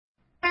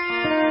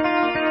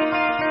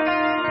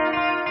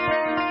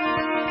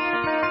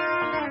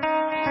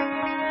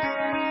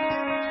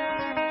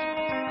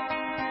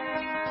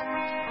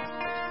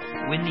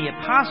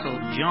Apostle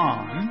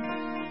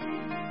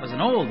John was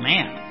an old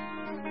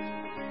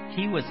man.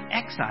 He was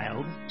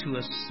exiled to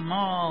a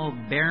small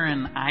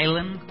barren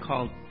island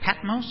called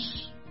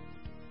Patmos.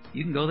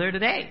 You can go there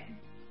today.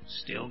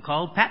 Still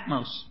called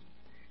Patmos.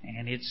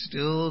 And it's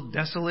still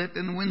desolate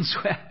and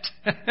windswept.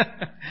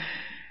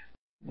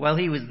 While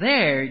he was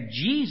there,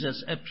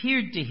 Jesus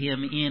appeared to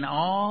him in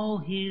all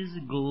his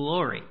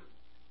glory.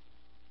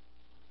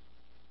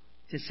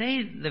 To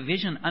say the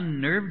vision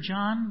unnerved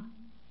John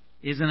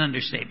is an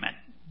understatement.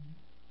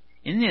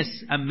 In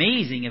this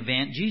amazing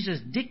event, Jesus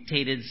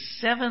dictated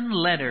 7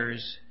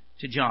 letters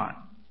to John.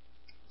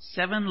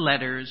 7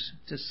 letters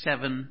to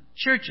 7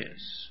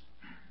 churches.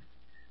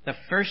 The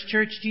first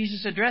church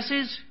Jesus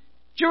addresses,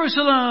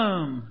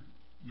 Jerusalem.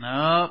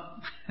 No.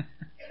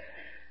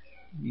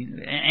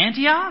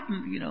 Antioch?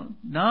 No,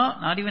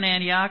 not even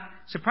Antioch.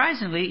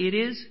 Surprisingly, it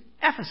is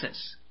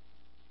Ephesus.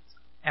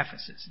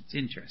 Ephesus. It's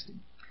interesting.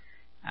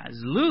 As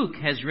Luke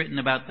has written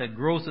about the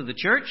growth of the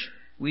church,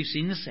 we've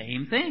seen the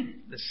same thing.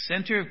 The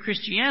center of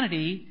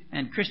Christianity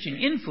and Christian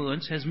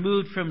influence has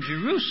moved from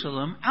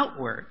Jerusalem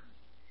outward.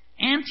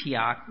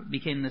 Antioch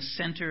became the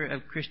center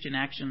of Christian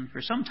action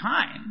for some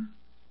time.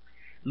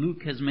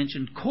 Luke has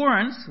mentioned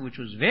Corinth, which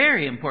was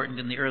very important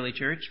in the early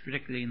church,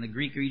 particularly in the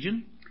Greek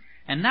region.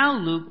 And now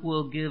Luke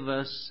will give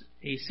us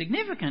a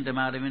significant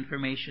amount of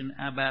information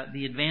about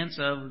the advance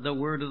of the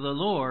word of the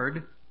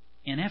Lord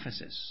in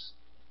Ephesus.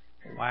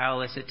 While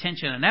this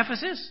attention on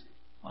Ephesus,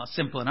 well,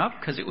 simple enough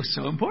because it was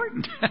so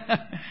important.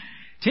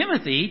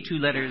 Timothy, 2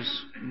 letters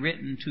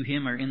written to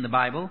him are in the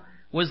Bible,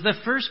 was the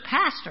first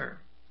pastor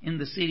in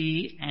the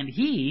city, and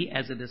he,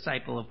 as a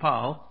disciple of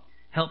Paul,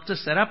 helped to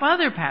set up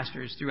other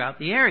pastors throughout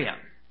the area.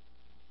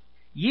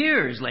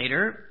 Years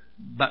later,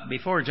 but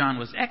before John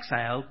was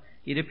exiled,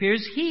 it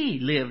appears he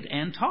lived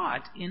and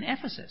taught in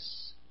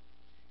Ephesus.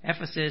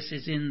 Ephesus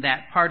is in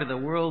that part of the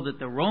world that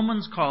the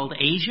Romans called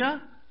Asia.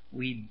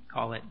 We'd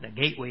call it the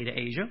gateway to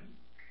Asia.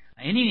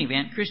 In any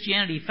event,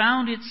 Christianity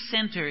found its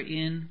center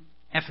in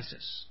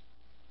Ephesus.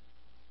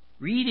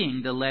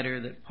 Reading the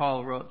letter that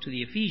Paul wrote to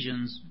the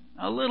Ephesians,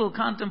 a little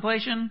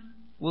contemplation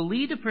will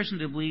lead a person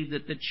to believe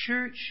that the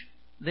church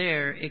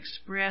there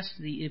expressed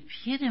the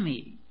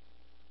epitome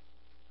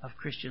of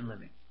Christian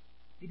living.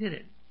 He did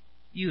it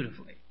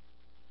beautifully.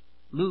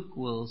 Luke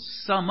will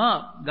sum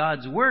up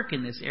God's work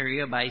in this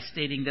area by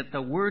stating that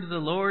the word of the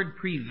Lord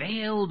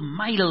prevailed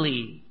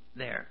mightily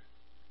there.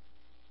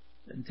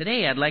 And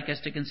today I'd like us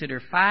to consider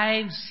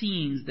 5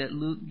 scenes that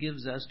Luke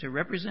gives us to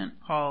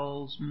represent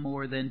Paul's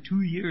more than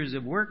 2 years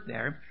of work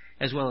there,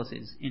 as well as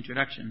his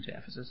introduction to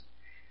Ephesus.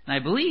 And I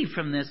believe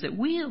from this that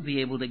we'll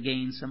be able to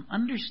gain some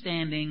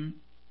understanding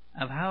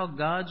of how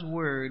God's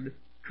word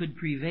could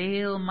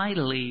prevail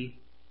mightily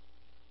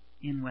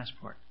in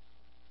Westport,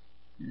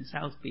 in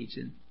South Beach,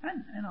 and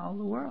all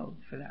the world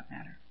for that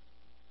matter.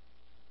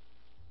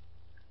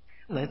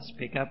 Let's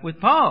pick up with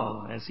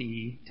Paul as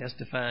he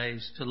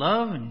testifies to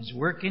love and his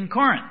work in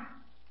Corinth,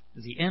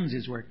 as he ends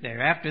his work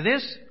there. After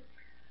this,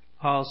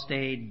 Paul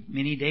stayed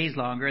many days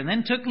longer and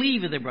then took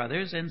leave of the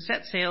brothers and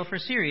set sail for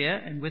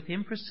Syria, and with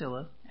him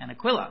Priscilla and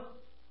Aquila.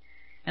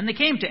 And they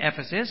came to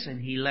Ephesus,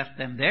 and he left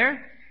them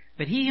there.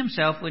 But he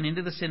himself went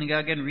into the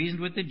synagogue and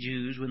reasoned with the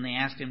Jews. When they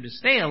asked him to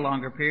stay a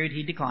longer period,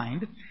 he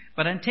declined.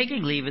 But on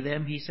taking leave of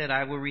them, he said,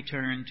 I will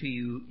return to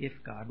you if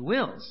God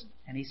wills.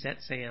 And he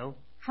set sail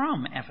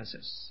from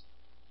Ephesus.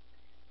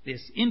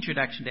 This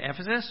introduction to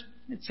Ephesus,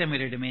 it's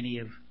similar to many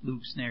of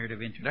Luke's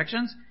narrative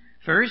introductions.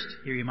 First,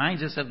 he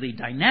reminds us of the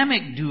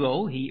dynamic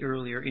duo he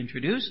earlier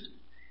introduced.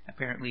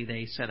 Apparently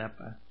they set up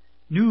a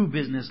new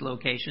business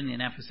location in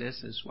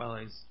Ephesus as well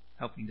as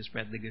helping to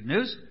spread the good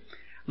news.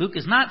 Luke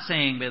is not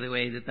saying, by the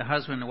way, that the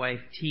husband and wife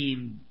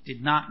team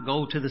did not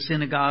go to the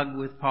synagogue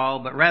with Paul,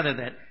 but rather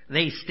that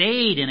they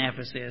stayed in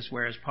Ephesus,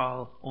 whereas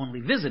Paul only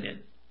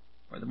visited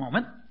for the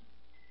moment.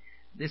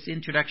 This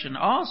introduction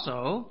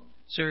also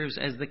serves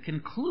as the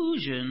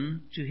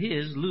conclusion to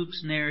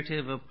Luke's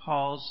narrative of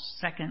Paul's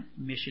second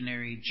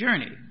missionary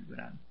journey. He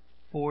went on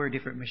 4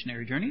 different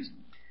missionary journeys.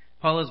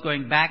 Paul is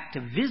going back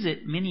to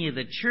visit many of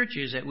the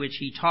churches at which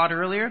he taught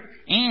earlier,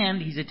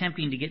 and he's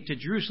attempting to get to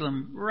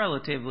Jerusalem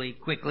relatively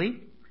quickly,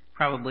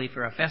 probably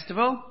for a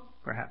festival,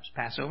 perhaps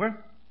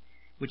Passover,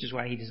 which is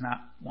why he does not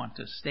want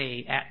to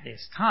stay at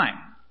this time.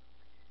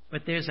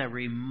 But there's a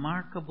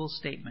remarkable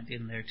statement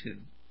in there too.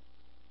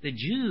 The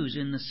Jews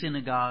in the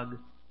synagogue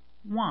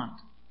want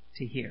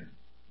to hear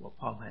what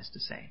Paul has to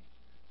say.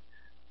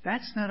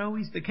 That's not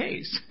always the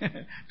case,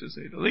 to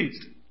say the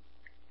least.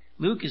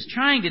 Luke is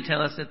trying to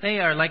tell us that they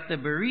are, like the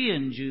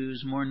Berean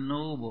Jews, more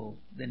noble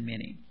than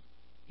many.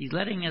 He's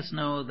letting us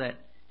know that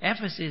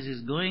Ephesus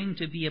is going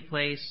to be a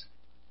place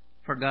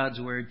for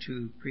God's word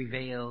to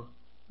prevail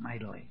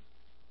mightily.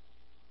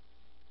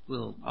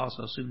 We'll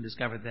also soon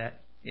discover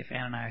that if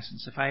Ananias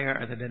and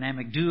Sapphira are the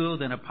dynamic duo,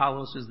 then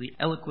Apollos is the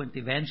eloquent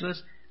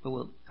evangelist, but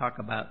we'll talk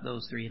about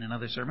those 3 in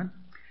another sermon.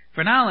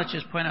 For now, let's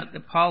just point out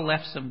that Paul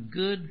left some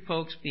good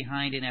folks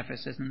behind in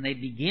Ephesus, and they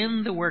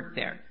begin the work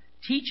there,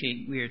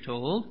 teaching, we are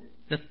told,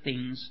 the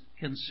things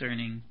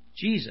concerning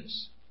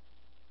Jesus.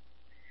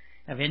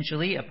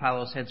 Eventually,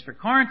 Apollos heads for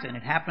Corinth, and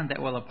it happened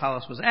that while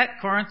Apollos was at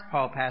Corinth,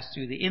 Paul passed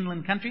through the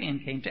inland country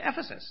and came to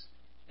Ephesus.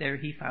 There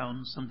he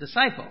found some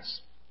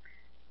disciples.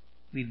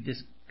 We've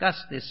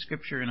discussed this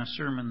scripture in a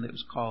sermon that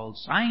was called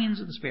Signs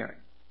of the Spirit,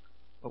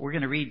 but we're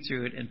going to read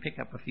through it and pick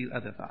up a few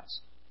other thoughts.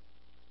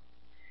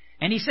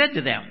 And he said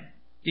to them,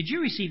 "Did you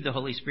receive the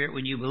Holy Spirit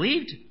when you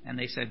believed?" And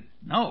they said,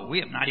 "No, we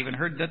have not even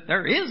heard that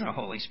there is a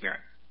Holy Spirit."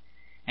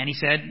 And he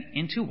said,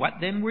 "Into what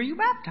then were you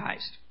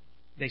baptized?"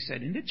 They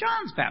said, "Into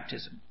John's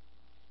baptism."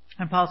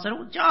 And Paul said,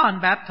 "Well,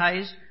 John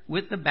baptized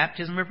with the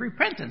baptism of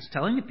repentance,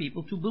 telling the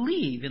people to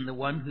believe in the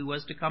one who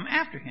was to come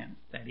after him,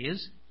 that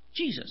is,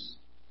 Jesus."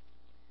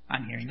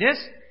 On hearing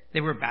this, they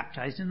were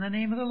baptized in the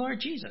name of the Lord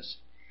Jesus.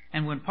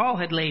 And when Paul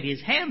had laid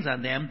his hands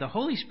on them, the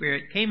Holy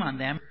Spirit came on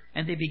them,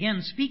 and they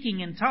began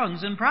speaking in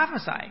tongues and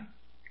prophesying.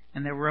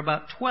 And there were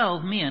about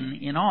 12 men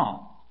in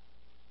all.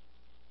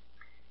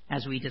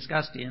 As we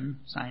discussed in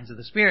Signs of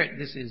the Spirit,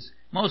 this is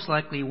most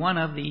likely one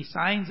of the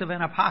signs of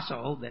an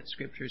apostle that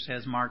Scripture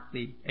says marked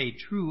a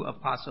true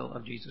apostle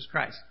of Jesus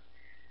Christ.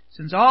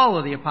 Since all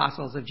of the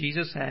apostles of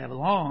Jesus have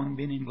long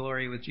been in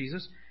glory with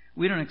Jesus,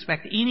 we don't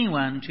expect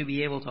anyone to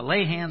be able to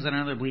lay hands on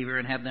another believer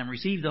and have them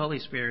receive the Holy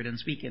Spirit and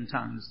speak in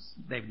tongues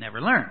they've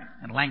never learned,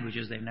 and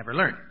languages they've never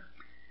learned.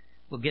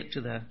 We'll get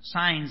to the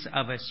signs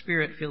of a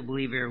Spirit-filled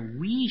believer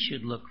we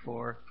should look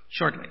for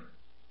shortly.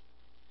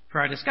 For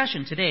our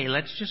discussion today,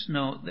 let's just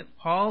note that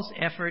Paul's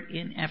effort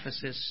in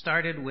Ephesus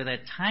started with a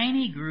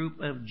tiny group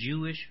of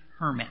Jewish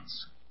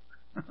hermits.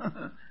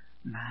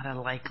 Not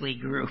a likely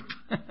group.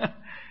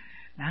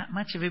 Not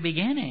much of a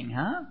beginning,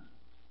 huh?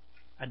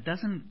 A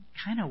dozen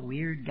kind of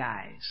weird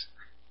guys.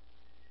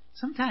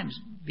 Sometimes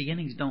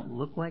beginnings don't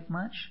look like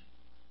much,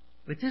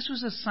 but this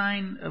was a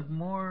sign of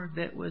more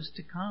that was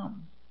to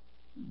come.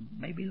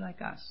 Maybe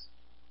like us.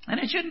 And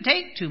it shouldn't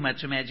take too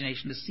much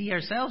imagination to see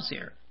ourselves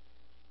here.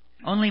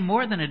 Only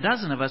more than a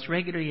dozen of us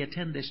regularly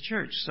attend this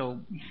church,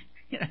 so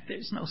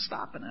there's no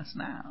stopping us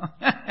now.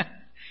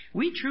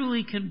 We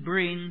truly can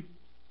bring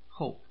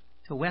hope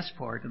to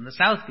Westport and the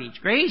South Beach,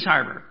 Grays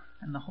Harbor,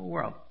 and the whole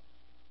world.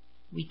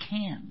 We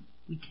can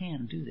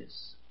do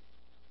this.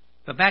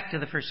 But back to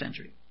the first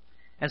century.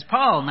 As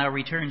Paul now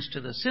returns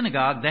to the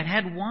synagogue that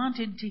had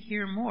wanted to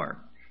hear more,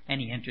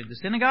 and he entered the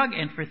synagogue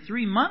and for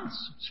 3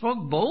 months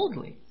spoke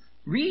boldly,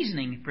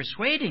 reasoning,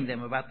 persuading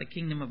them about the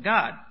kingdom of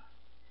God.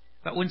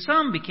 But when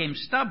some became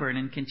stubborn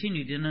and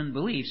continued in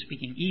unbelief,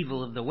 speaking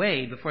evil of the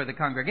way before the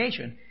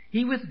congregation,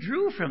 he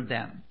withdrew from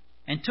them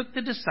and took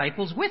the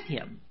disciples with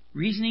him,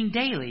 reasoning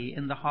daily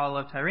in the hall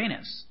of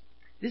Tyrannus.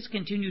 This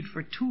continued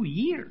for 2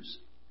 years,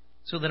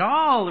 so that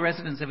all the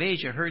residents of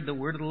Asia heard the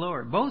word of the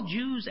Lord, both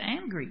Jews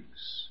and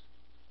Greeks.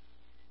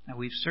 Now,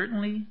 we've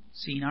certainly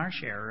seen our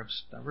share of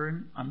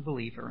stubborn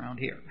unbelief around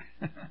here.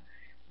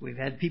 We've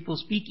had people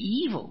speak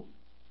evil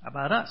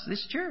about us,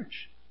 this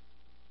church.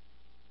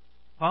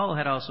 Paul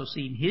had also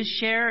seen his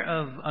share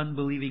of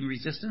unbelieving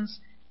resistance,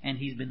 and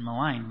he's been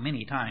maligned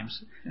many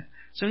times.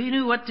 So he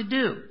knew what to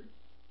do.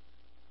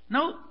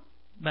 Note,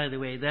 by the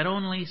way, that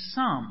only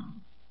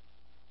some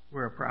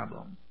were a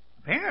problem.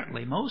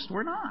 Apparently, most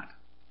were not.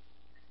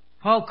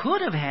 Paul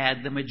could have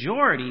had the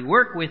majority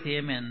work with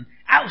him and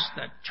oust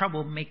the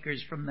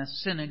troublemakers from the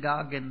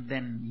synagogue and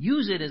then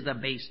use it as the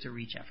base to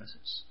reach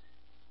Ephesus.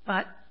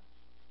 But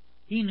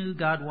he knew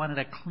God wanted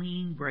a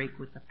clean break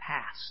with the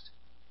past.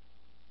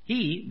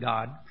 He,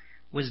 God,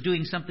 was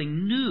doing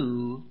something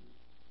new,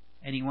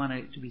 and he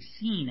wanted it to be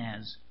seen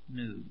as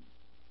new.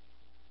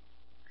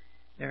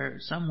 There are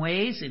some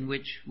ways in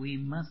which we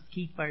must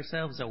keep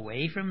ourselves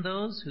away from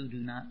those who do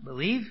not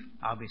believe,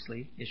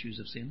 obviously issues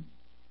of sin.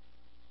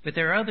 But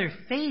there are other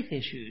faith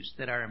issues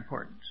that are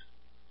important.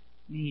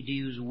 We need to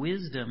use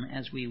wisdom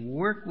as we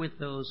work with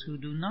those who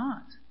do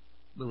not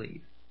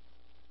believe.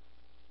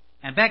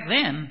 And back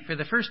then, for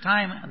the first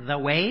time, the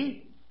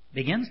way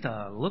begins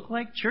to look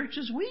like church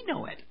as we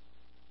know it.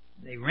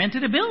 They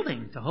rented a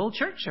building to hold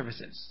church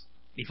services.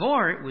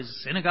 Before, it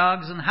was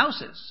synagogues and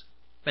houses.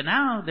 But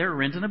now, they're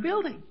renting a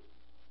building.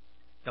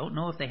 Don't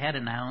know if they had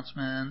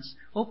announcements,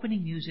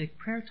 opening music,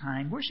 prayer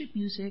time, worship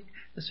music,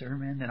 the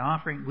sermon, and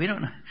offering. We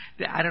don't know.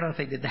 I don't know if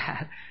they did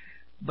that.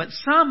 But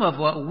some of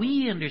what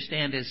we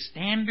understand as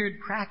standard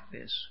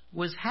practice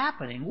was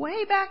happening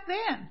way back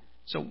then.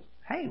 So,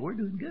 hey, we're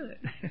doing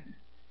good.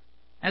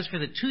 As for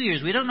the 2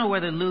 years, we don't know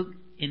whether Luke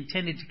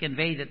intended to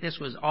convey that this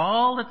was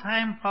all the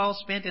time Paul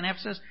spent in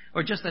Ephesus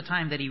or just the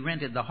time that he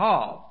rented the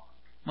hall.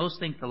 Most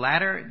think the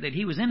latter, that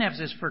he was in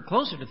Ephesus for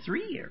closer to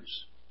 3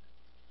 years.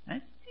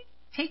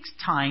 It takes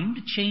time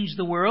to change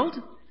the world,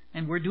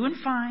 and we're doing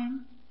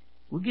fine.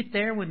 We'll get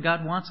there when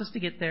God wants us to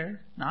get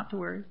there, not to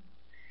worry.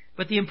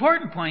 But the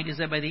important point is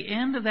that by the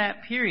end of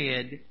that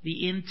period,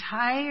 the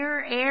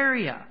entire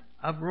area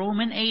of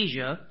Roman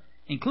Asia,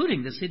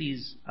 including the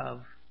cities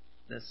of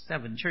the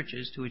 7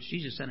 churches to which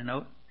Jesus sent a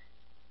note,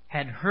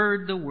 had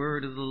heard the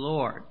word of the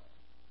Lord.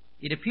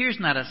 It appears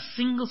not a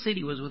single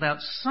city was without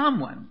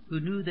someone who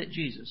knew that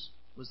Jesus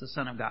was the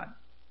Son of God.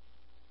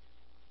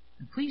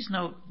 And please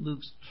note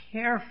Luke's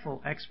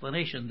careful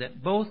explanation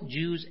that both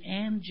Jews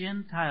and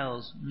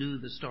Gentiles knew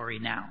the story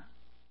now.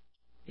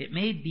 It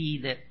may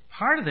be that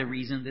part of the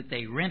reason that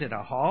they rented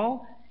a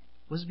hall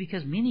was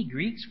because many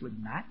Greeks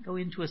would not go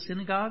into a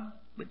synagogue,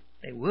 but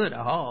they would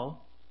a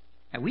hall.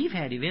 And we've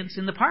had events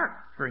in the park,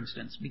 for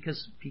instance,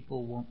 because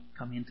people won't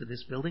come into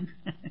this building.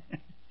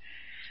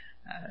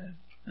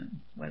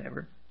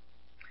 Whatever.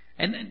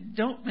 And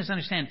don't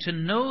misunderstand. To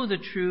know the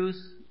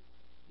truth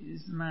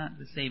is not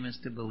the same as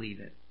to believe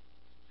it.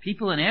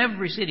 People in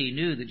every city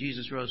knew that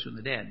Jesus rose from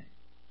the dead,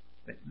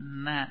 but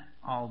not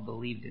all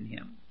believed in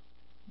him.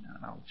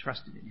 Not all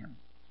trusted in him.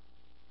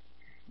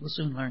 We'll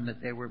soon learn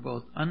that there were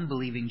both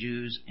unbelieving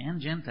Jews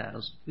and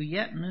Gentiles who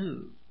yet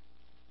knew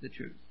the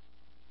truth.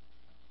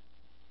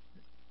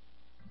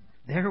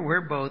 There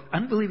were both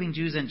unbelieving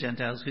Jews and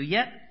Gentiles who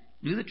yet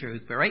knew the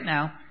truth. But right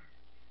now,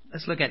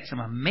 let's look at some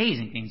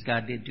amazing things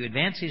God did to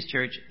advance his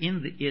church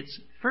in its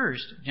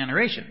first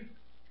generation.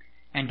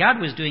 And God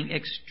was doing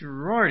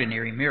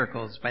extraordinary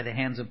miracles by the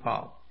hands of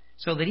Paul,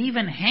 so that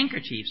even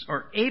handkerchiefs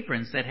or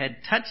aprons that had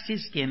touched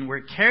his skin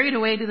were carried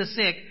away to the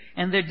sick,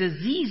 and their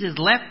diseases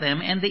left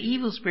them, and the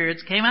evil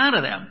spirits came out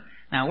of them.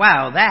 Now,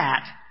 wow,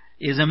 that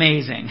is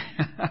amazing.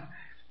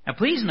 Now,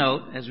 please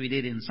note, as we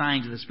did in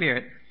Signs of the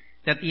Spirit,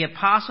 that the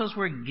apostles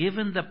were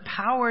given the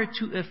power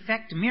to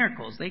effect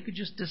miracles. They could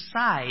just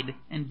decide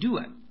and do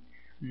it.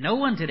 No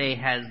one today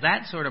has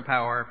that sort of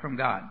power from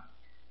God.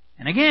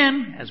 And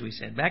again, as we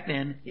said back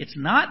then, it's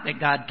not that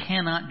God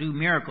cannot do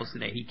miracles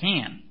today. He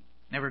can.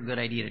 Never a good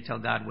idea to tell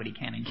God what he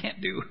can and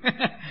can't do.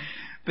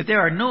 But there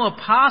are no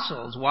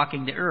apostles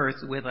walking the earth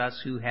with us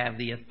who have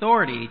the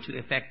authority to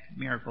effect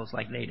miracles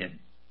like they did.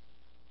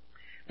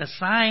 The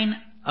sign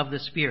of the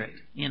Spirit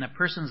in a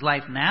person's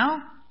life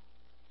now,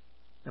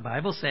 the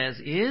Bible says,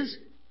 is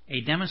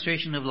a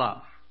demonstration of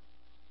love,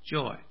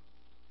 joy,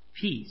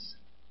 peace,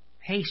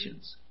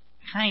 patience,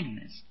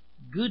 kindness,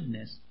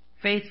 goodness,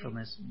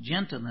 faithfulness,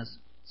 gentleness,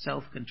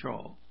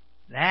 self-control.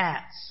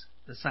 That's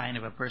the sign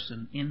of a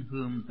person in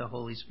whom the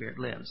Holy Spirit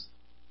lives.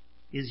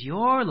 Is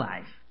your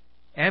life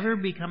ever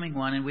becoming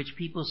one in which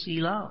people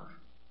see love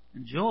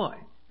and joy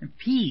and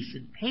peace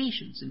and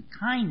patience and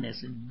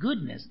kindness and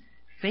goodness,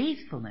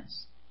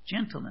 faithfulness,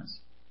 gentleness,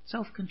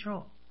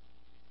 self-control?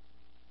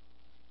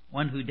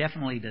 One who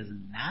definitely does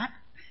not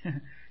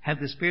have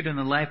the Spirit in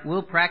the life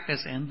will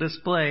practice and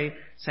display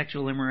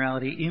sexual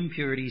immorality,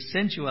 impurity,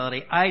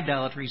 sensuality,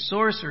 idolatry,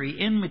 sorcery,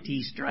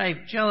 enmity, strife,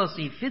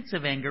 jealousy, fits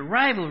of anger,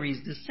 rivalries,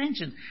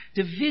 dissensions,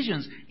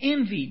 divisions,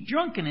 envy,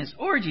 drunkenness,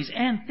 orgies,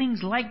 and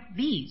things like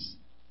these.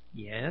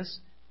 Yes,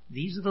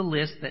 these are the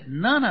list that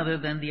none other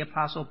than the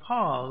Apostle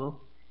Paul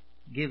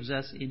gives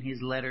us in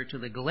his letter to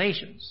the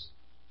Galatians.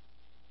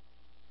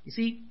 You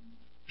see,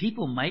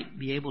 people might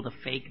be able to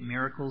fake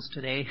miracles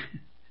today.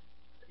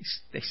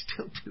 They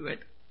still do it.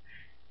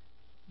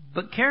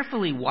 But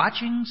carefully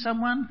watching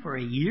someone for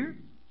a year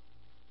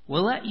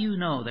will let you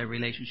know their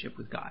relationship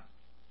with God.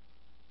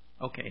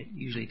 Okay,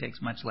 usually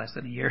takes much less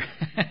than a year.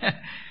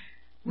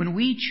 When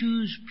we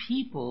choose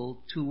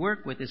people to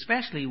work with,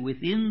 especially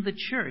within the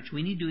church,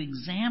 we need to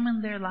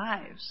examine their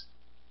lives.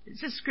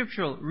 It's a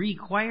scriptural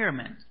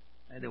requirement,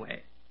 by the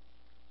way.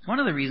 It's one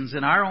of the reasons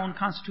in our own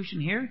constitution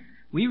here,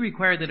 we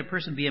require that a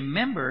person be a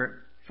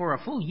member for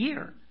a full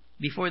year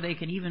before they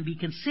can even be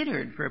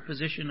considered for a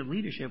position of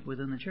leadership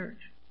within the church.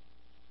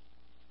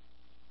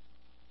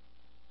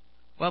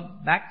 Well,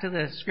 back to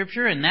the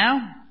scripture, and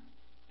now,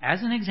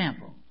 as an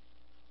example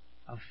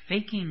of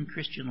faking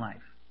Christian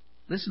life.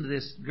 Listen to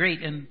this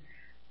great and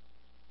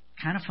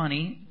kind of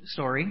funny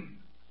story.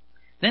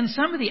 Then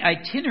some of the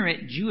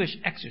itinerant Jewish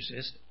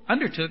exorcists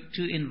undertook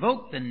to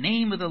invoke the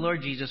name of the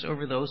Lord Jesus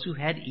over those who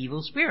had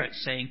evil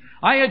spirits, saying,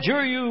 "I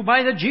adjure you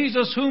by the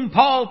Jesus whom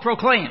Paul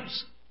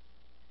proclaims."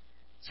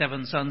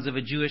 7 sons of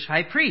a Jewish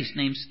high priest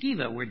named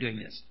Sceva were doing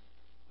this.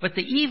 But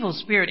the evil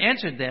spirit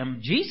answered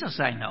them, "Jesus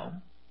I know,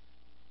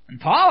 and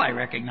Paul I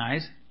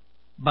recognize,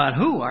 but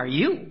who are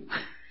you?"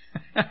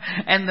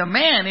 And the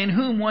man in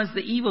whom was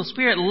the evil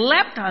spirit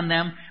leapt on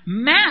them,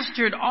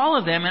 mastered all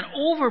of them, and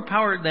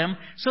overpowered them,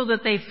 so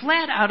that they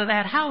fled out of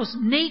that house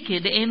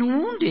naked and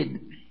wounded.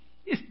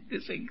 Isn't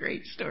this a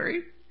great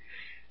story?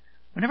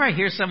 Whenever I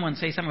hear someone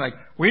say something like,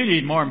 "We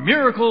need more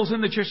miracles in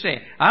the church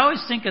today," I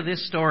always think of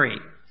this story.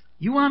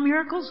 You want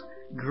miracles?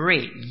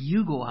 Great.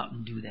 You go out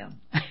and do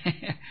them.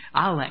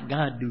 I'll let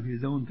God do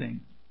his own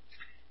thing.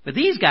 But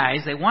these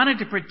guys, they wanted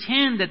to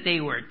pretend that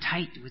they were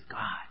tight with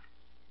God.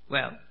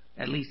 Well,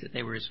 at least that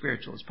they were as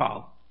spiritual as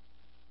Paul.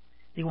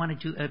 They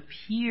wanted to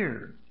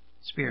appear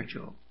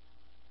spiritual,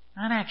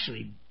 not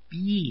actually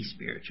be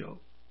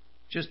spiritual.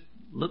 Just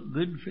look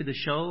good for the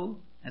show,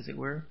 as it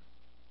were.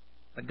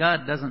 But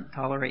God doesn't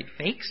tolerate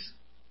fakes.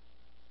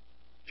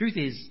 Truth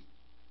is,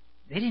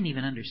 they didn't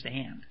even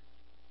understand.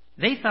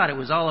 They thought it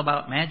was all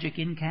about magic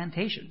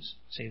incantations.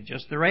 Say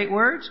just the right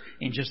words,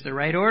 in just the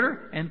right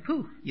order, and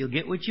poof, you'll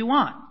get what you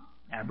want.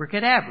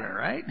 Abracadabra,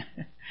 right?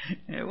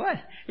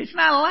 What? It's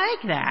not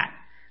like that.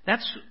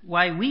 That's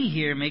why we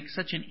here make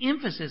such an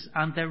emphasis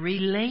on the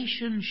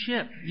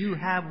relationship you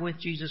have with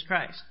Jesus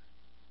Christ.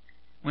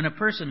 When a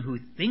person who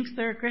thinks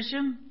they're a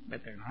Christian,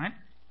 but they're not,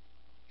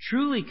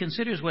 truly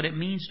considers what it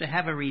means to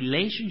have a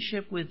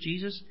relationship with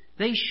Jesus,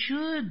 they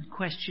should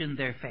question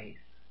their faith.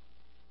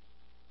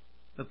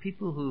 But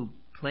people who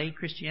play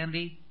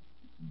Christianity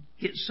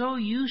get so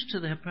used to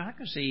the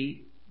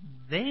hypocrisy,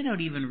 they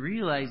don't even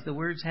realize the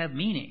words have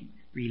meaning.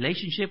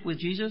 Relationship with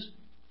Jesus,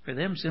 for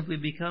them, simply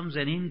becomes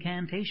an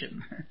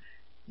incantation.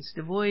 It's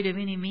devoid of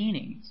any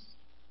meaning. It's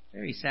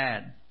very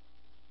sad.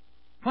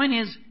 Point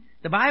is,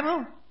 the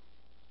Bible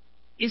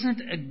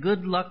isn't a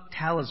good luck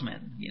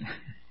talisman.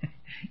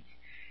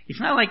 It's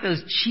not like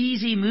those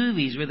cheesy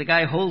movies where the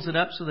guy holds it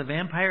up so the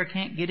vampire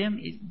can't get him.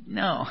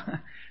 No.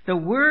 The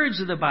words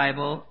of the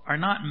Bible are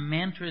not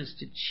mantras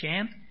to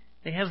chant.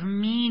 They have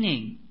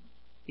meaning.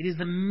 It is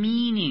the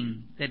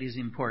meaning that is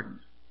important,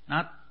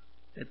 not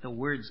that the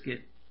words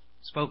get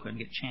spoken,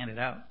 get chanted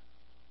out.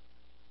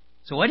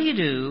 So what do you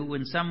do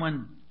when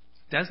someone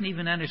doesn't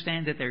even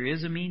understand that there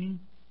is a meaning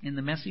in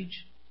the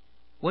message?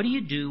 What do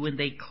you do when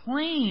they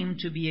claim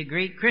to be a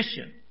great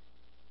Christian,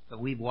 but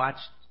we've watched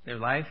their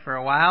life for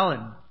a while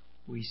and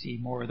we see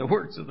more of the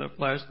works of the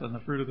flesh than the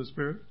fruit of the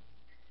Spirit?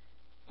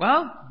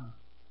 Well,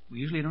 we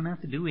usually don't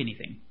have to do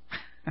anything.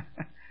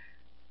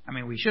 I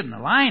mean, we shouldn't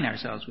align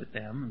ourselves with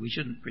them. We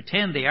shouldn't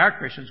pretend they are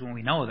Christians when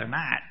we know they're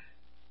not.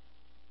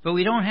 But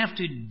we don't have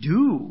to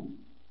do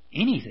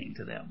anything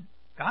to them.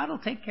 God will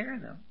take care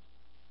of them.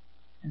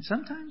 And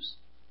sometimes,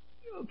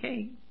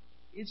 okay,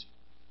 it's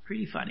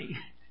pretty funny.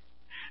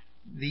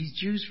 These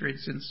Jews, for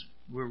instance,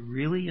 were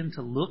really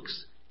into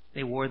looks.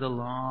 They wore the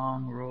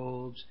long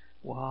robes,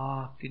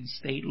 walked in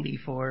stately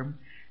form.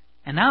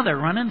 And now they're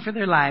running for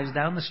their lives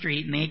down the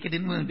street, naked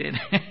and wounded.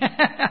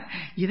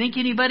 You think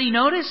anybody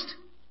noticed?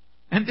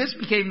 And this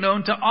became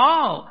known to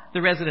all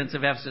the residents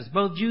of Ephesus,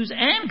 both Jews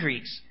and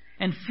Greeks.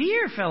 And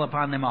fear fell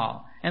upon them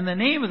all. And the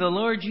name of the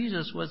Lord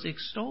Jesus was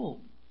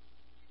extolled.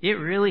 It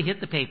really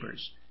hit the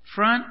papers.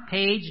 Front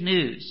page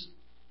news.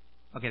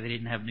 Okay, they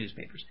didn't have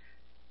newspapers.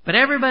 But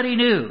everybody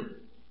knew.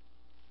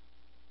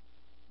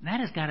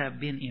 That has got to have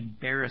been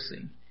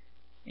embarrassing.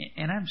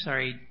 And I'm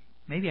sorry,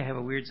 maybe I have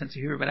a weird sense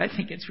of humor, but I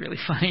think it's really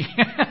funny.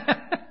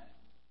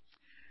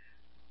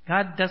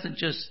 God doesn't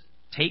just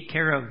take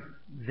care of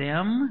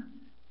them.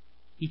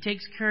 He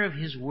takes care of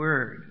His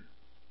Word.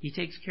 He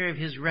takes care of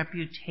His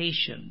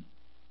reputation.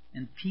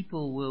 And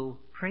people will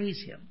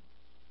praise Him.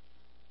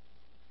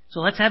 So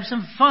let's have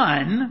some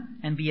fun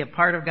and be a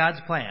part of God's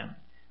plan.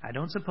 I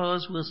don't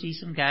suppose we'll see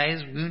some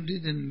guys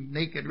wounded and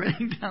naked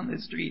running down the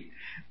street.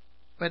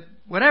 But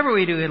whatever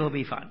we do, it'll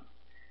be fun.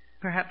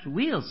 Perhaps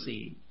we'll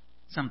see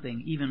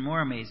something even more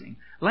amazing,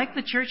 like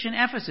the church in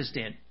Ephesus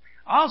did.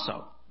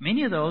 Also,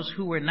 many of those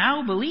who were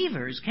now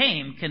believers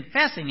came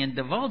confessing and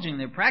divulging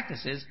their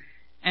practices,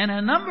 and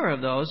a number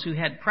of those who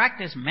had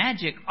practiced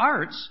magic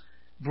arts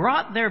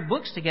brought their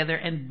books together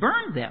and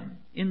burned them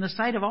in the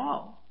sight of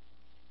all.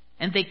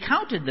 And they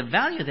counted the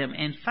value of them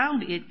and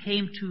found it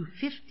came to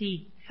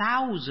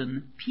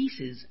 50,000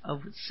 pieces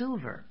of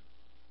silver.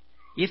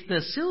 If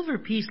the silver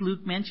piece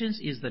Luke mentions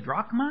is the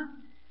drachma,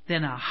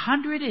 then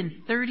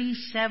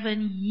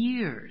 137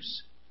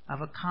 years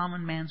of a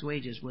common man's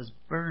wages was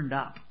burned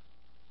up.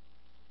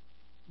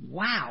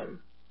 Wow!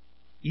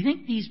 You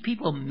think these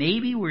people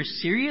maybe were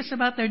serious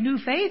about their new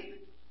faith?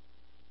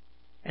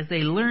 As they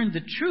learned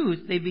the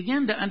truth, they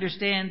began to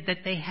understand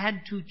that they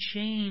had to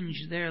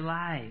change their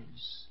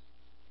lives.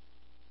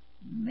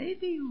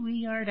 Maybe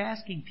we aren't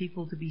asking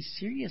people to be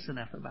serious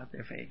enough about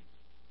their faith.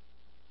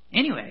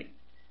 Anyway,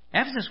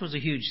 Ephesus was a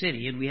huge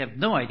city, and we have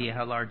no idea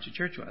how large the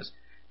church was.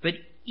 But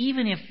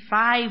even if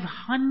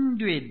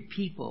 500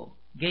 people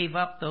gave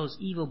up those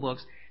evil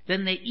books,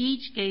 then they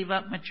each gave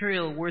up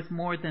material worth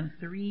more than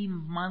 3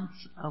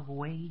 months of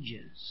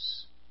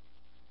wages.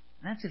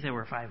 That's if there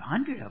were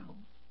 500 of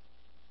them.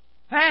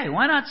 Hey,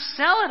 why not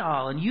sell it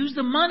all and use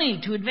the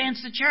money to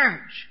advance the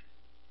church?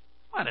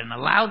 What, and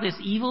allow this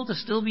evil to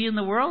still be in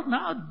the world?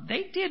 No,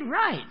 they did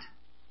right.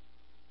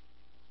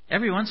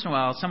 Every once in a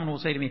while, someone will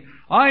say to me,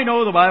 I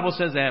know the Bible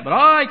says that, but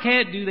I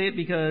can't do that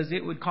because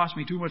it would cost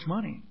me too much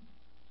money.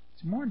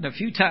 It's more than a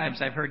few times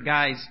I've heard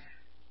guys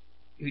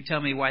who tell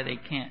me why they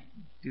can't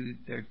do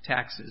their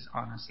taxes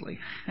honestly.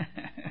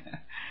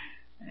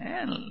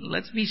 And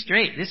let's be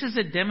straight. This is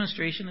a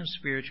demonstration of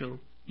spiritual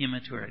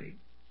immaturity.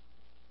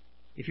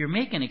 If you're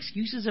making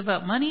excuses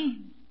about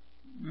money,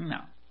 no.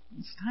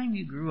 It's time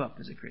you grew up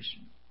as a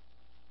Christian.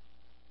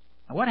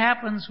 Now, what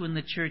happens when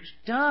the church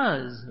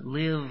does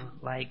live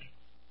like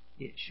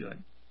it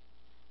should?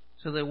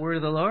 So the word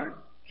of the Lord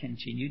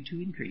continued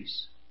to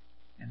increase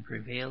and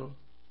prevail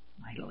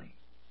mightily.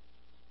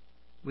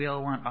 We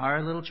all want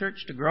our little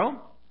church to grow.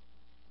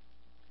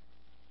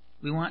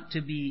 We want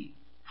to be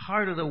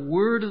part of the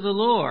word of the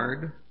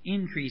Lord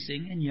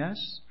increasing and,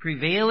 yes,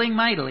 prevailing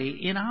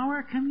mightily in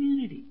our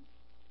community.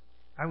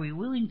 Are we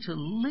willing to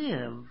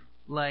live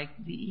like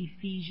the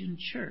Ephesian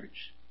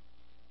church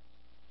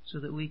so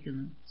that we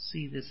can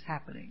see this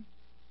happening?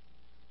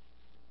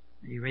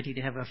 Are you ready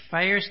to have a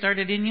fire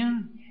started in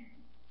you?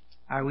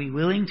 Are we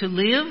willing to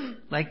live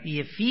like the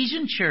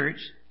Ephesian church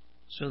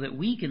so that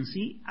we can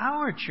see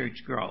our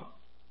church grow?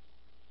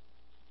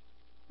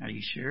 Are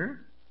you sure?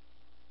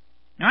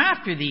 Now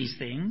after these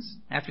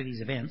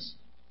events,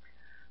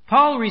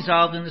 Paul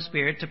resolved in the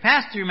Spirit to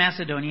pass through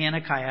Macedonia and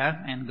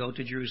Achaia and go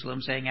to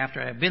Jerusalem, saying, after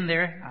I have been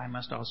there, I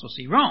must also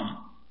see Rome.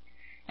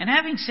 And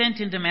having sent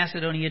into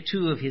Macedonia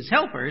 2 of his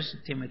helpers,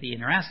 Timothy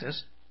and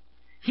Erastus,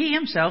 he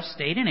himself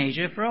stayed in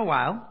Asia for a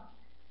while.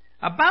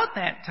 About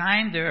that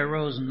time there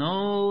arose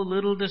no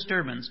little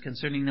disturbance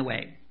concerning the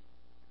way.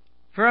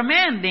 For a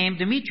man named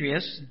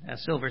Demetrius, a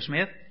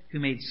silversmith, who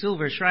made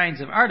silver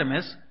shrines of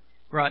Artemis,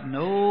 brought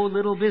no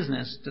little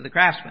business to the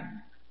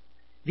craftsmen.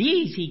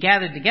 These he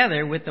gathered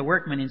together with the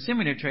workmen in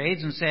similar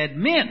trades and said,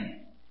 Men,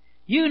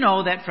 you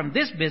know that from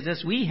this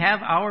business we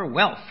have our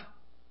wealth.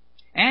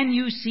 And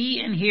you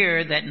see and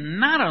hear that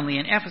not only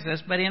in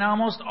Ephesus, but in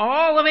almost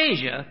all of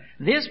Asia,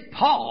 this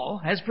Paul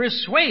has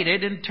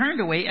persuaded and turned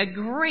away a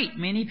great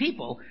many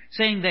people,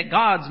 saying that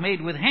gods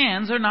made with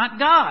hands are not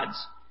gods.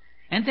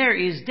 And there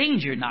is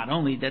danger not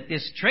only that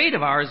this trade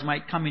of ours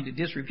might come into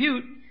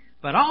disrepute,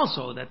 but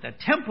also that the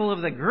temple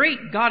of the great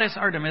goddess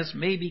Artemis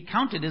may be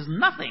counted as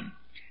nothing,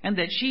 and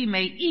that she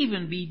may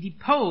even be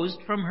deposed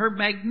from her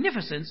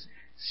magnificence,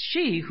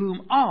 she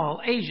whom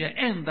all Asia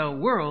and the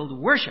world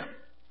worship.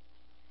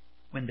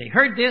 When they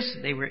heard this,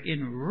 they were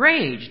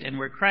enraged and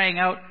were crying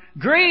out,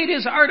 Great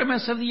is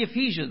Artemis of the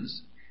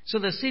Ephesians! So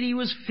the city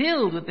was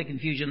filled with the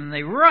confusion, and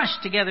they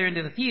rushed together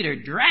into the theater,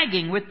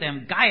 dragging with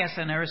them Gaius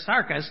and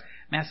Aristarchus,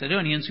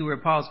 Macedonians who were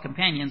Paul's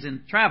companions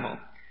in travel.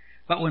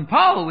 But when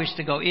Paul wished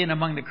to go in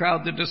among the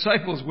crowd, the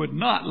disciples would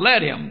not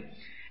let him.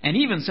 And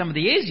even some of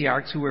the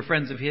Asiarchs, who were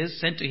friends of his,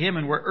 sent to him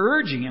and were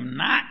urging him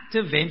not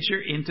to venture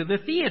into the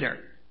theater.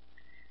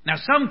 Now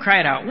some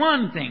cried out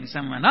one thing,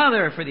 some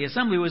another, for the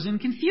assembly was in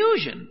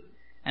confusion,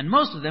 and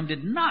most of them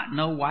did not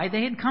know why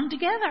they had come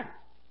together.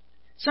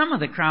 Some of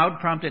the crowd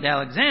prompted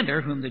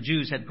Alexander, whom the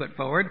Jews had put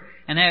forward,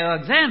 and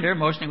Alexander,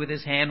 motioning with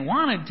his hand,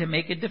 wanted to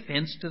make a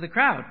defense to the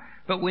crowd.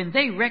 But when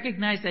they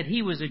recognized that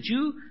he was a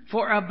Jew,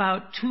 for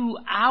about 2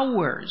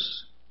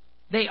 hours,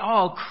 they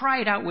all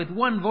cried out with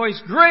one voice,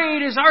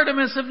 Great is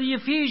Artemis of the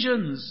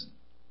Ephesians!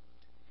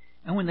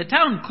 And when the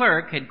town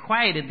clerk had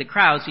quieted the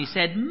crowds, he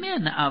said,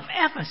 Men of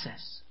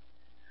Ephesus,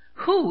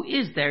 who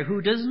is there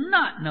who does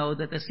not know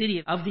that the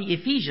city of the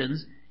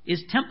Ephesians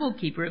is temple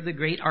keeper of the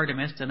great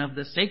Artemis and of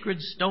the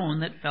sacred stone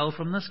that fell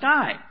from the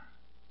sky?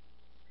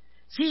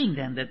 Seeing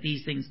then that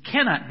these things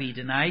cannot be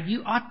denied,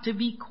 you ought to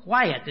be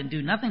quiet and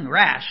do nothing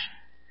rash.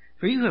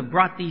 For you have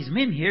brought these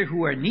men here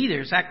who are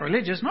neither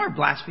sacrilegious nor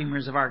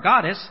blasphemers of our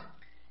goddess.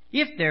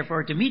 If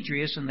therefore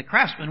Demetrius and the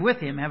craftsmen with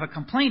him have a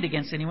complaint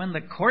against anyone,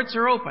 the courts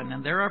are open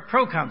and there are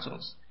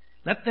proconsuls.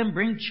 Let them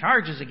bring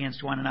charges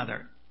against one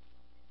another.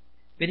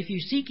 But if you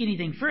seek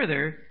anything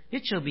further,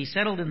 it shall be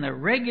settled in the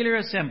regular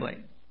assembly.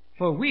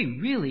 For we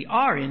really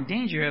are in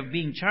danger of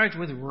being charged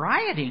with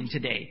rioting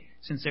today,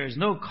 since there is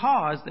no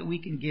cause that we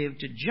can give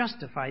to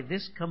justify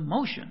this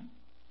commotion.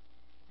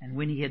 And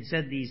when he had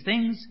said these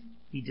things,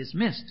 he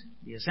dismissed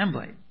the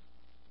assembly.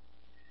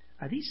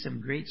 Are these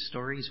some great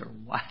stories or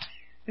what?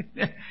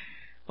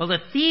 Well, the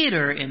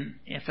theater in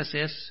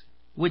Ephesus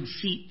would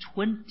seat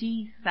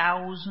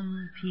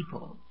 20,000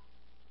 people.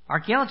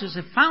 Archaeologists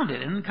have found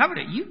it and uncovered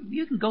it.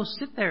 You can go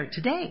sit there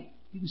today.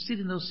 You can sit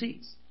in those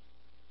seats.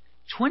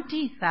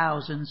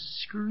 20,000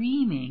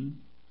 screaming,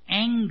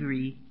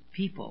 angry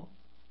people.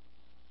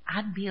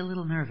 I'd be a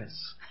little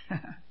nervous.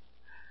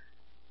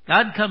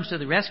 God comes to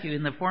the rescue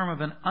in the form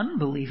of an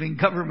unbelieving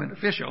government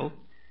official,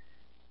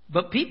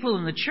 but people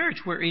in the church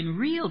were in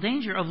real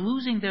danger of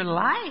losing their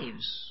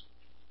lives.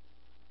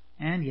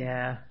 And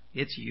yeah,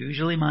 it's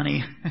usually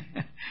money.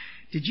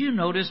 Did you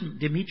notice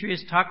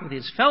Demetrius talked with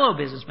his fellow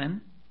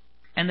businessmen,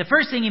 and the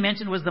first thing he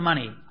mentioned was the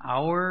money,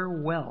 our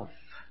wealth.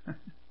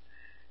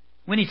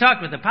 When he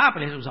talked with the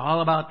populace, it was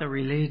all about the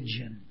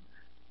religion.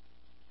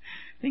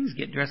 Things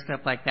get dressed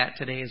up like that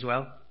today as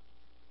well.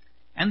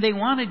 And they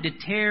wanted to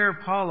tear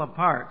Paul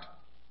apart,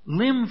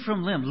 limb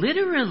from limb,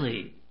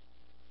 literally.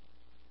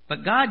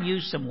 But God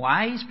used some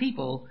wise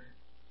people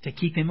to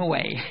keep him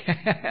away.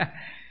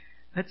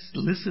 Let's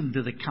listen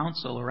to the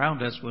counsel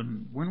around us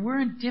when we're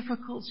in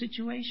difficult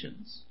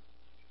situations.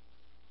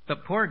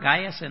 But poor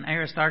Gaius and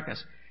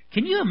Aristarchus,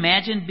 can you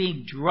imagine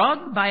being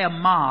drugged by a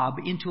mob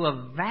into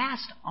a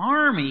vast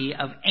army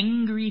of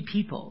angry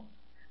people,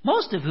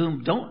 most of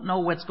whom don't know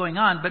what's going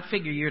on but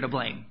figure you're to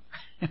blame?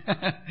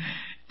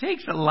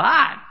 Takes a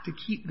lot to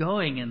keep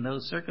going in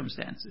those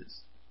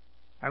circumstances.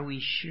 Are we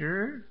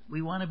sure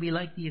we want to be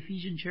like the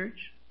Ephesian church?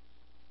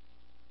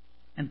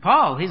 And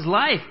Paul, his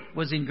life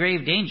was in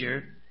grave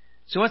danger.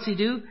 So what's he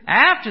do?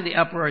 After the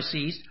uproar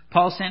ceased,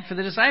 Paul sent for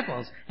the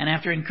disciples. And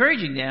after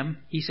encouraging them,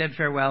 he said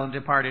farewell and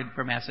departed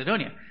for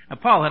Macedonia. Now,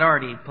 Paul had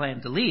already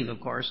planned to leave, of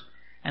course.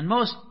 And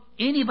most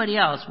anybody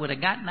else would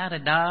have gotten out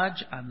of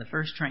Dodge on the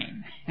first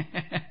train.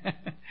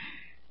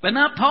 But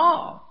not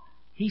Paul.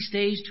 He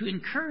stays to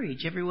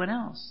encourage everyone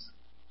else.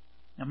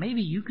 Now,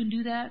 maybe you can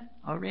do that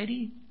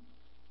already.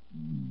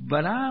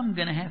 But I'm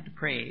going to have to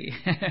pray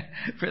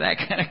for that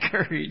kind of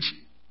courage.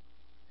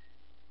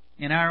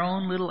 In our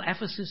own little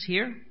Ephesus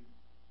here,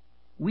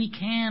 we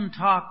can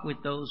talk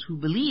with those who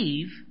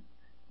believe,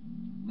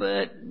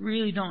 but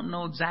really don't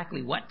know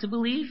exactly what to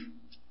believe?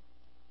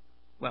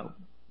 Well,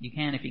 you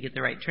can if you get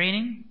the right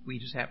training. We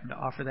just happen to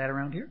offer that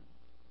around here.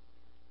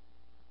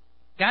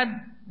 God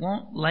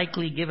won't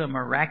likely give a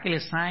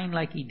miraculous sign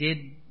like He did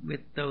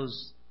with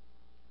those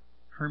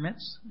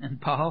hermits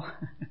and Paul.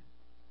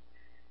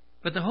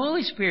 But the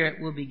Holy Spirit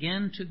will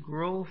begin to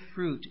grow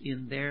fruit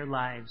in their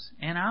lives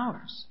and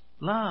ours.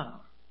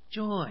 Love,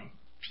 joy,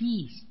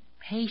 peace,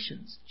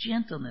 patience,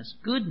 gentleness,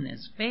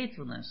 goodness,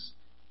 faithfulness,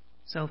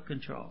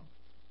 self-control.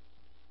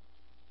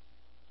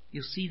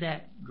 You'll see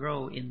that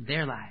grow in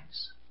their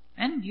lives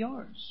and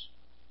yours.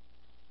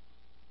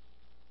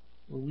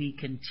 Will we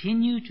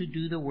continue to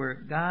do the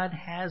work God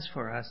has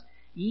for us,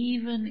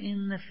 even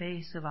in the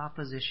face of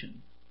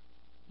opposition?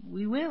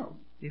 We will,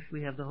 if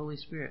we have the Holy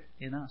Spirit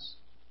in us.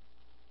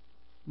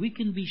 We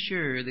can be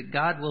sure that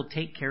God will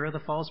take care of the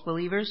false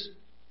believers.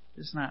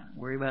 Let's not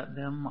worry about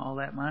them all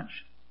that much.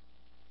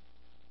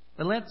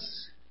 But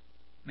let's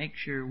make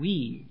sure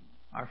we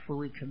are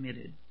fully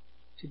committed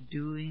to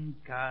doing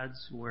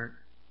God's work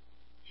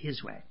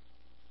His way,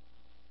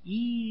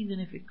 even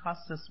if it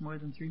costs us more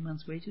than 3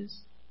 months'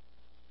 wages.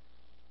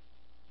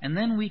 And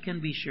then we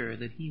can be sure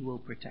that He will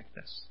protect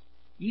us,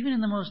 even in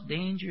the most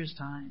dangerous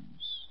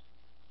times.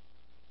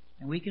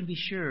 And we can be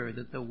sure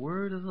that the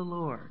word of the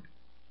Lord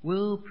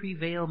will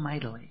prevail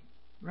mightily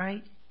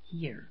right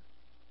here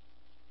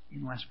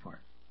in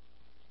Westport.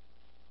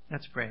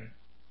 Let's pray.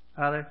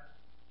 Father,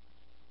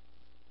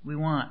 we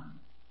want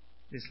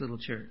this little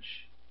church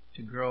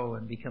to grow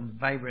and become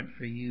vibrant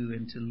for You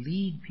and to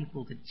lead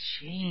people to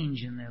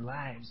change in their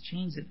lives,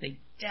 change that they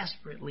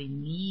desperately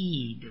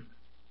need.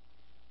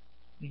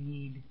 We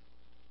need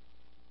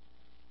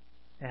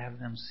to have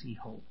them see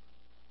hope,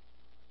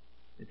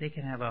 that they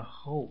can have a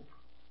hope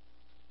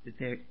that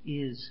there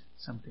is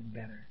something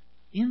better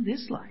in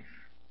this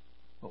life.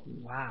 But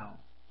wow,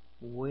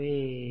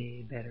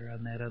 way better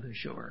on that other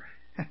shore.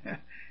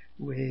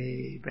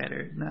 Way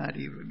better, not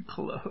even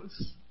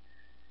close.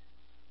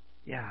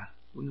 Yeah,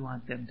 we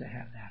want them to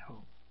have that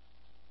hope.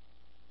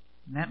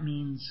 And that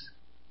means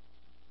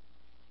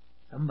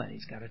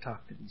somebody's got to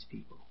talk to these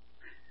people.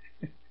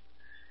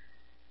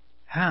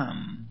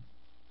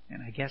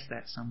 And I guess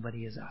that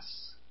somebody is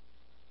us.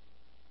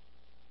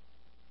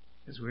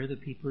 Because we're the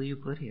people You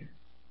put here.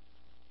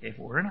 If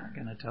we're not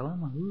going to tell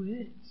them, who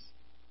is?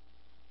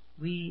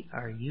 We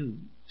are You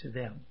to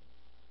them.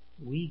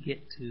 We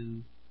get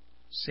to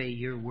say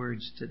Your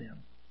words to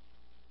them.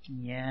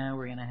 Yeah,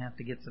 we're going to have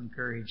to get some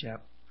courage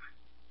up.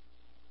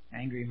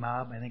 Angry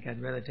mob. I think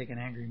I'd rather take an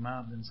angry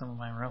mob than some of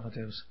my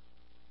relatives.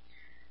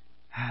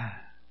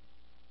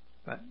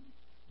 But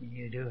we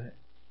need to do it.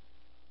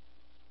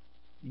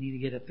 We need to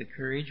get up the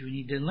courage. We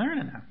need to learn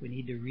enough. We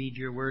need to read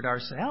Your word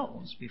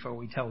ourselves before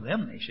we tell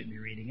them they should be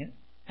reading it.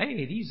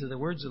 Hey, these are the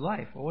words of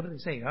life. Well, what do they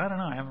say? I don't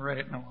know. I haven't read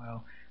it in a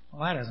while.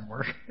 Well, that doesn't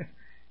work.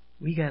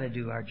 We got to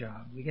do our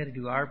job. We got to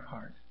do our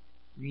part.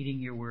 Reading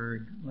Your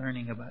word,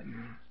 learning about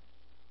You.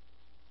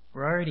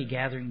 We're already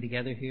gathering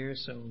together here,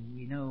 so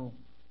we know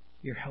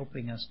You're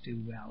helping us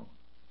do well.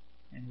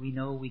 And we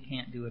know we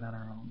can't do it on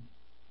our own.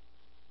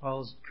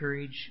 Paul's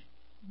courage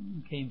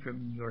came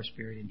from Your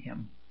Spirit in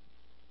him.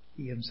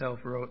 He himself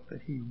wrote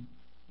that he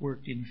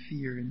worked in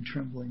fear and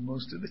trembling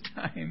most of the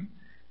time.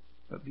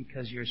 But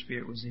because Your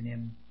Spirit was in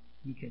him,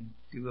 he can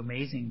do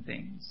amazing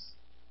things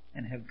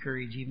and have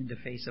courage even to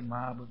face a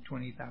mob of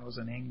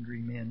 20,000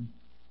 angry men.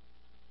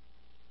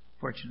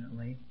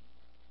 Fortunately,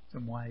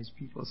 some wise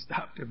people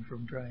stopped him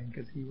from trying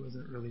because he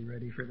wasn't really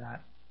ready for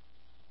that.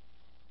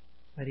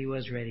 But he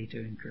was ready to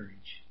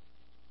encourage.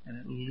 And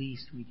at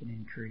least we can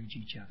encourage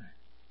each other.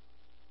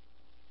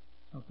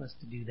 Help us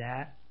to do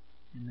that,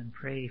 and then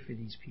pray for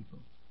these people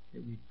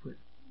that we've put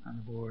on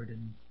the board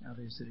and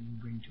others that You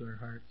bring to our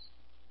hearts.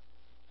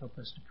 Help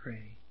us to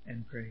pray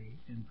and pray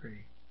and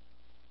pray.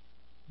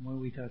 The more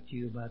we talk to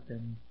You about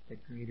them, the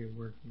greater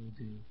work You'll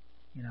do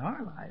in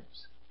our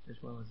lives as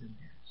well as in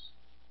theirs.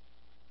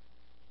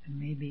 And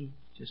maybe,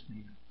 just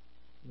maybe,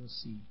 we'll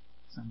see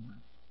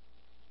someone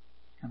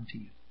come to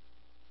You.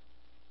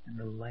 And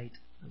the light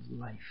of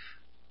life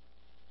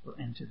will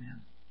enter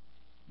them.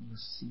 And we'll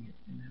see it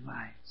in their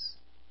lives.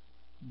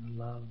 And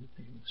the love that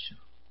they will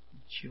show.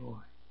 The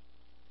joy,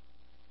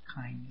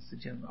 kindness, the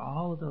gentleness.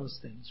 All of those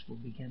things will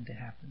begin to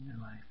happen in their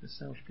life. The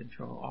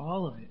self-control,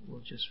 all of it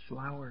will just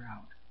flower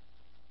out.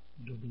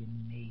 It'll be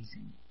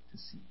amazing to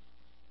see.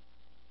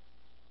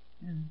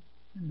 And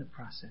in the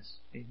process,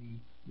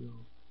 maybe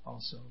we'll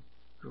also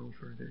grow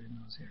further in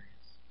those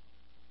areas.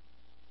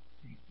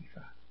 Thank You,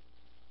 Father.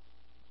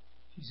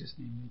 In Jesus'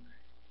 name we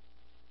pray.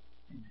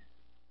 Amen.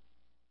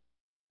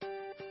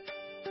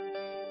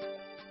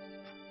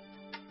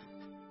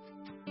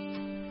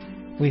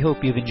 We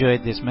hope you've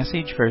enjoyed this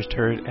message, first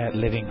heard at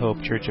Living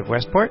Hope Church of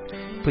Westport.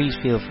 Please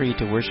feel free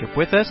to worship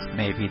with us,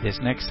 maybe this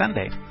next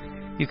Sunday.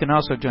 You can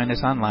also join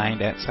us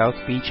online at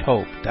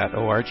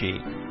southbeachhope.org.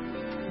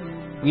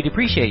 We'd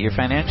appreciate your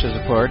financial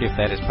support if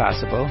that is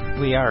possible.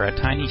 We are a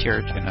tiny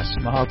church in a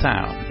small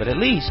town, but at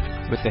least,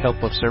 with the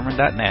help of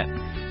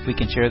sermon.net, we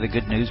can share the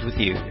good news with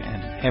you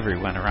and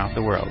everyone around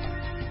the world.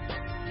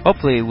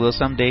 Hopefully we'll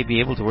someday be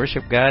able to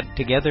worship God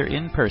together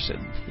in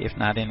person, if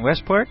not in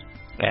Westport,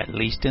 at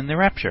least in the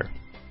rapture.